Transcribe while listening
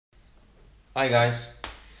Hi guys,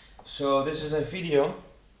 so this is a video.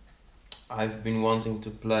 I've been wanting to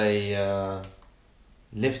play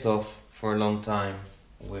Liftoff for a long time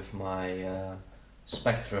with my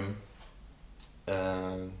Spektrum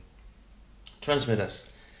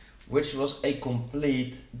transmitters, which was a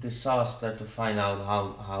complete disaster to find out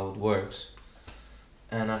how it works.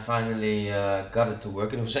 And I finally got it to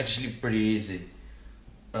work, and it was actually pretty easy.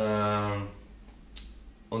 On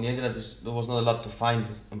the internet there was not a lot to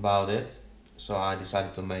find about it, so I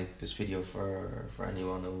decided to make this video for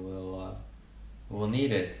anyone who will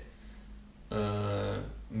need it.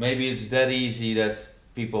 Maybe it's that easy that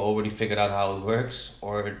people already figured out how it works,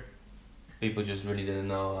 or people just really didn't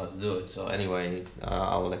know how to do it. So anyway,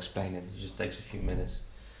 I will explain it. It just takes a few minutes.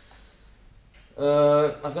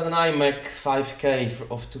 I've got an iMac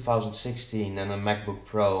 5K of 2016 and a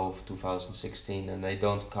MacBookPro of 2016, and they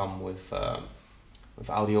don't come with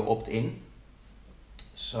audio opt-in,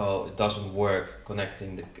 so it doesn't work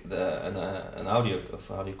connecting an audio,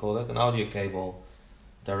 how do you call it, an audio cable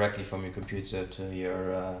directly from your computer to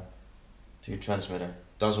your transmitter.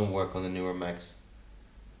 Doesn't work on the newer Macs.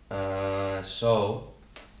 So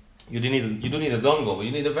you do need a dongle, but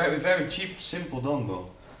you need a very cheap, simple dongle.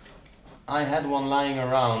 I had one lying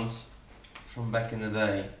around from back in the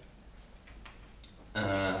day.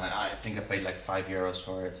 I think I paid like €5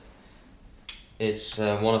 for it. It's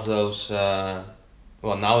one of those,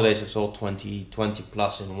 well, nowadays it's all 20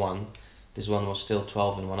 plus in one. This one was still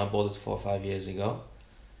 12 in one. I bought it 4 or 5 years ago.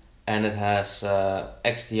 And it has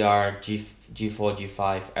XDR, G4,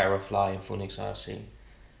 G5, Aerofly and Phoenix RC.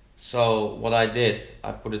 So what I did,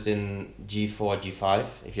 I put it in G4, G5.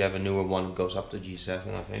 If you have a newer one, it goes up to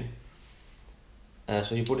G7, I think.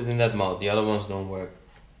 So you put it in that mode. The other ones don't work.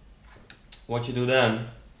 What you do then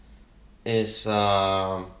is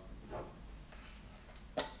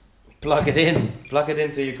plug it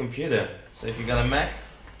into your computer. So if you got a Mac,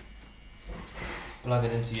 plug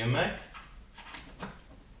it into your Mac,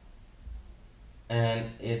 and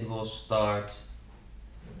it will start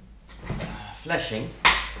flashing.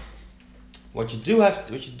 What you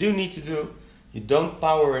do need to do, you don't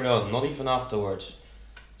power it on, not even afterwards.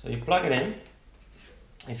 So you plug it in.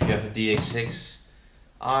 If you have a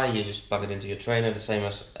DX9, you just plug it into your trainer, the same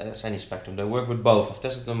as any Spektrum. They work with both. I've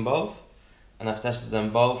tested them both, and I've tested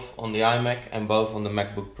them both on the iMac and both on the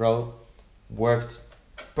MacBook Pro. Worked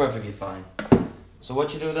perfectly fine. So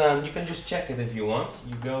what you do then, you can just check it if you want.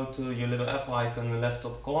 You go to your little Apple icon in the left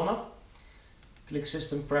top corner, click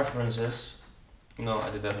System Preferences. No,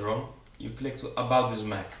 I did that wrong. You click to About this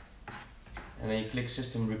Mac, and then you click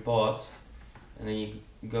System Report, and then you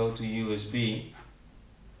go to USB,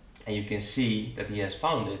 and you can see that he has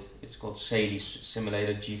found it. It's called Sadie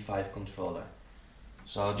Simulator G5 Controller.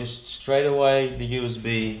 So just straight away the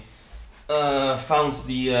USB found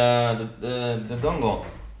the dongle,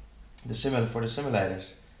 for the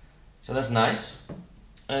simulators. So that's nice.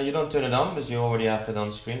 You don't turn it on, but you already have it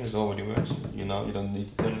on screen. It already works. You know, you don't need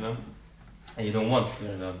to turn it on, and you don't want to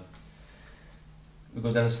turn it on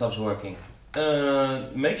because then it stops working.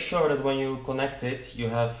 Make sure that when you connect it, you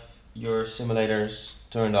have your simulators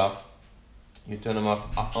turned off. You turn them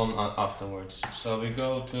off on afterwards. So we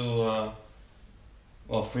go to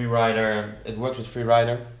well, Freerider. It works with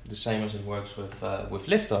Freerider the same as it works with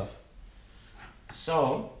Liftoff.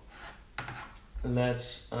 So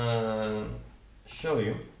let's show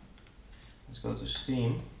you. Let's go to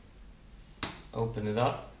Steam, open it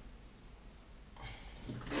up.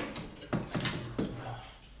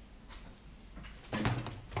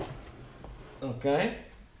 Okay,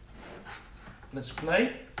 let's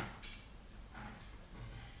play.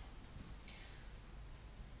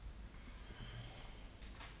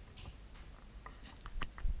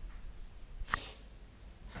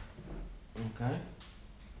 Okay.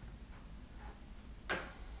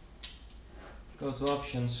 Go to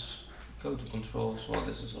options, go to controls. Well,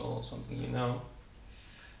 this is all something you know.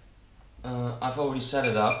 I've already set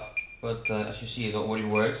it up, but as you see it already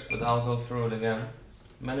works, but I'll go through it again.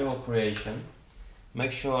 Manual creation.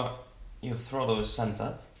 Make sure your throttle is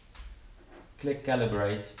centered. Click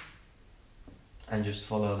calibrate and just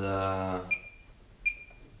follow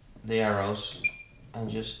the arrows and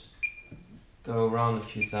just go around a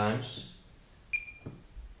few times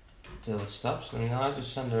till it stops. And now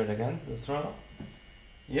just center it again, the throttle.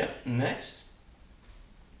 Yeah, next.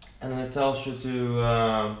 And then it tells you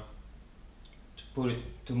to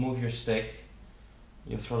move your stick,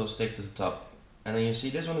 your throttle stick to the top. And then you see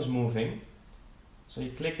this one is moving. So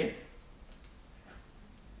you click it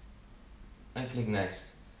and click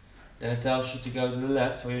next. Then it tells you to go to the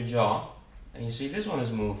left for your jaw, and you see this one is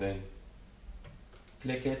moving.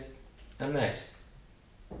 Click it and next.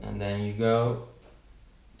 And and then you go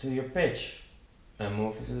to your pitch and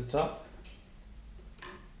move it to the top,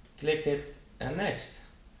 click it and next,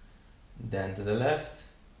 then to the left,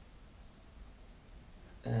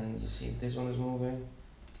 and you see this one is moving,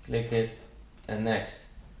 click it and next,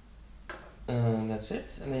 and that's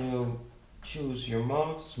it. And then you choose your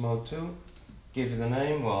mode, it's mode 2, give it a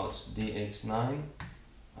name, well it's DX9,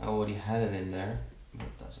 I already had it in there, but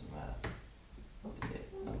it doesn't matter. I'm doing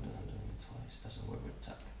it twice, doesn't work with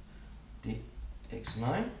tab.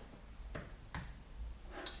 DX9,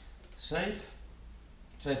 save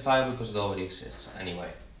file because it already exists.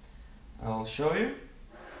 Anyway, I'll show you.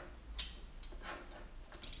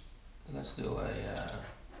 Let's do I'll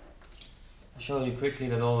show you quickly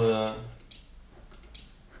that all the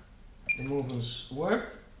movements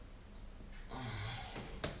work.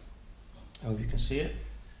 I hope you can see it.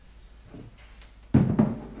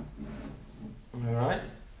 Alright,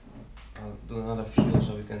 I'll do another view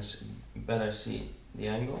so we can better see the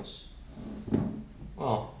angles.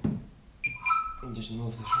 Well, just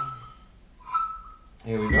move this one.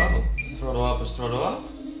 Here we go. Throttle up is throttle up.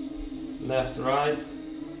 Left, right,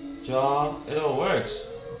 jaw, it all works.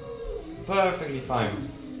 Perfectly fine.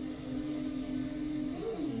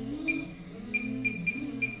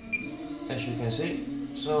 As you can see.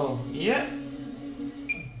 So, yeah.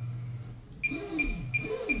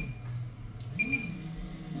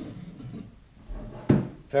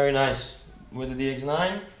 Very nice with the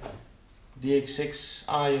DX9,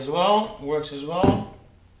 DX6i as well, works as well.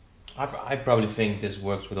 I probably think this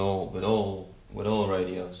works with all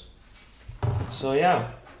radios. So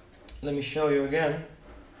yeah, let me show you again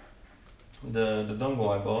the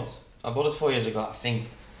dongle I bought. I bought it 4 years ago. I think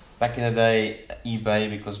back in the day eBay,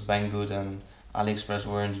 because Banggood and AliExpress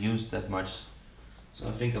weren't used that much. So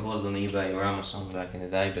I think I bought it on eBay or Amazon back in the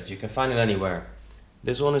day, but you can find it anywhere.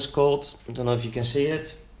 This one is called, I don't know if you can see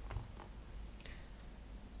it.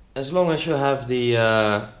 As long as you have the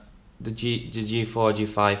G4,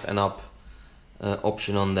 G5 and up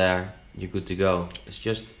option on there, you're good to go. It's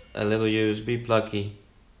just a little USB pluggy.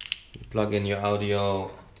 You plug in your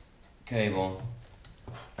audio cable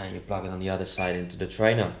and you plug it on the other side into the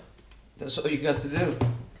trainer. That's all you got to do.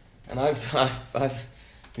 And I've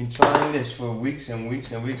been trying this for weeks and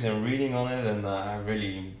weeks and weeks and reading on it, and I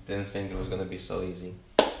really didn't think it was gonna be so easy.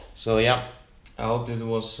 So yeah, I hope it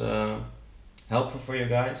was helpful for you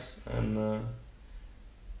guys, and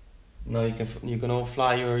now you can all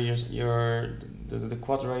fly the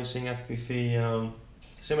quad racing FPV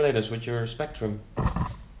simulators with your Spektrum.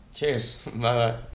 Cheers, bye bye.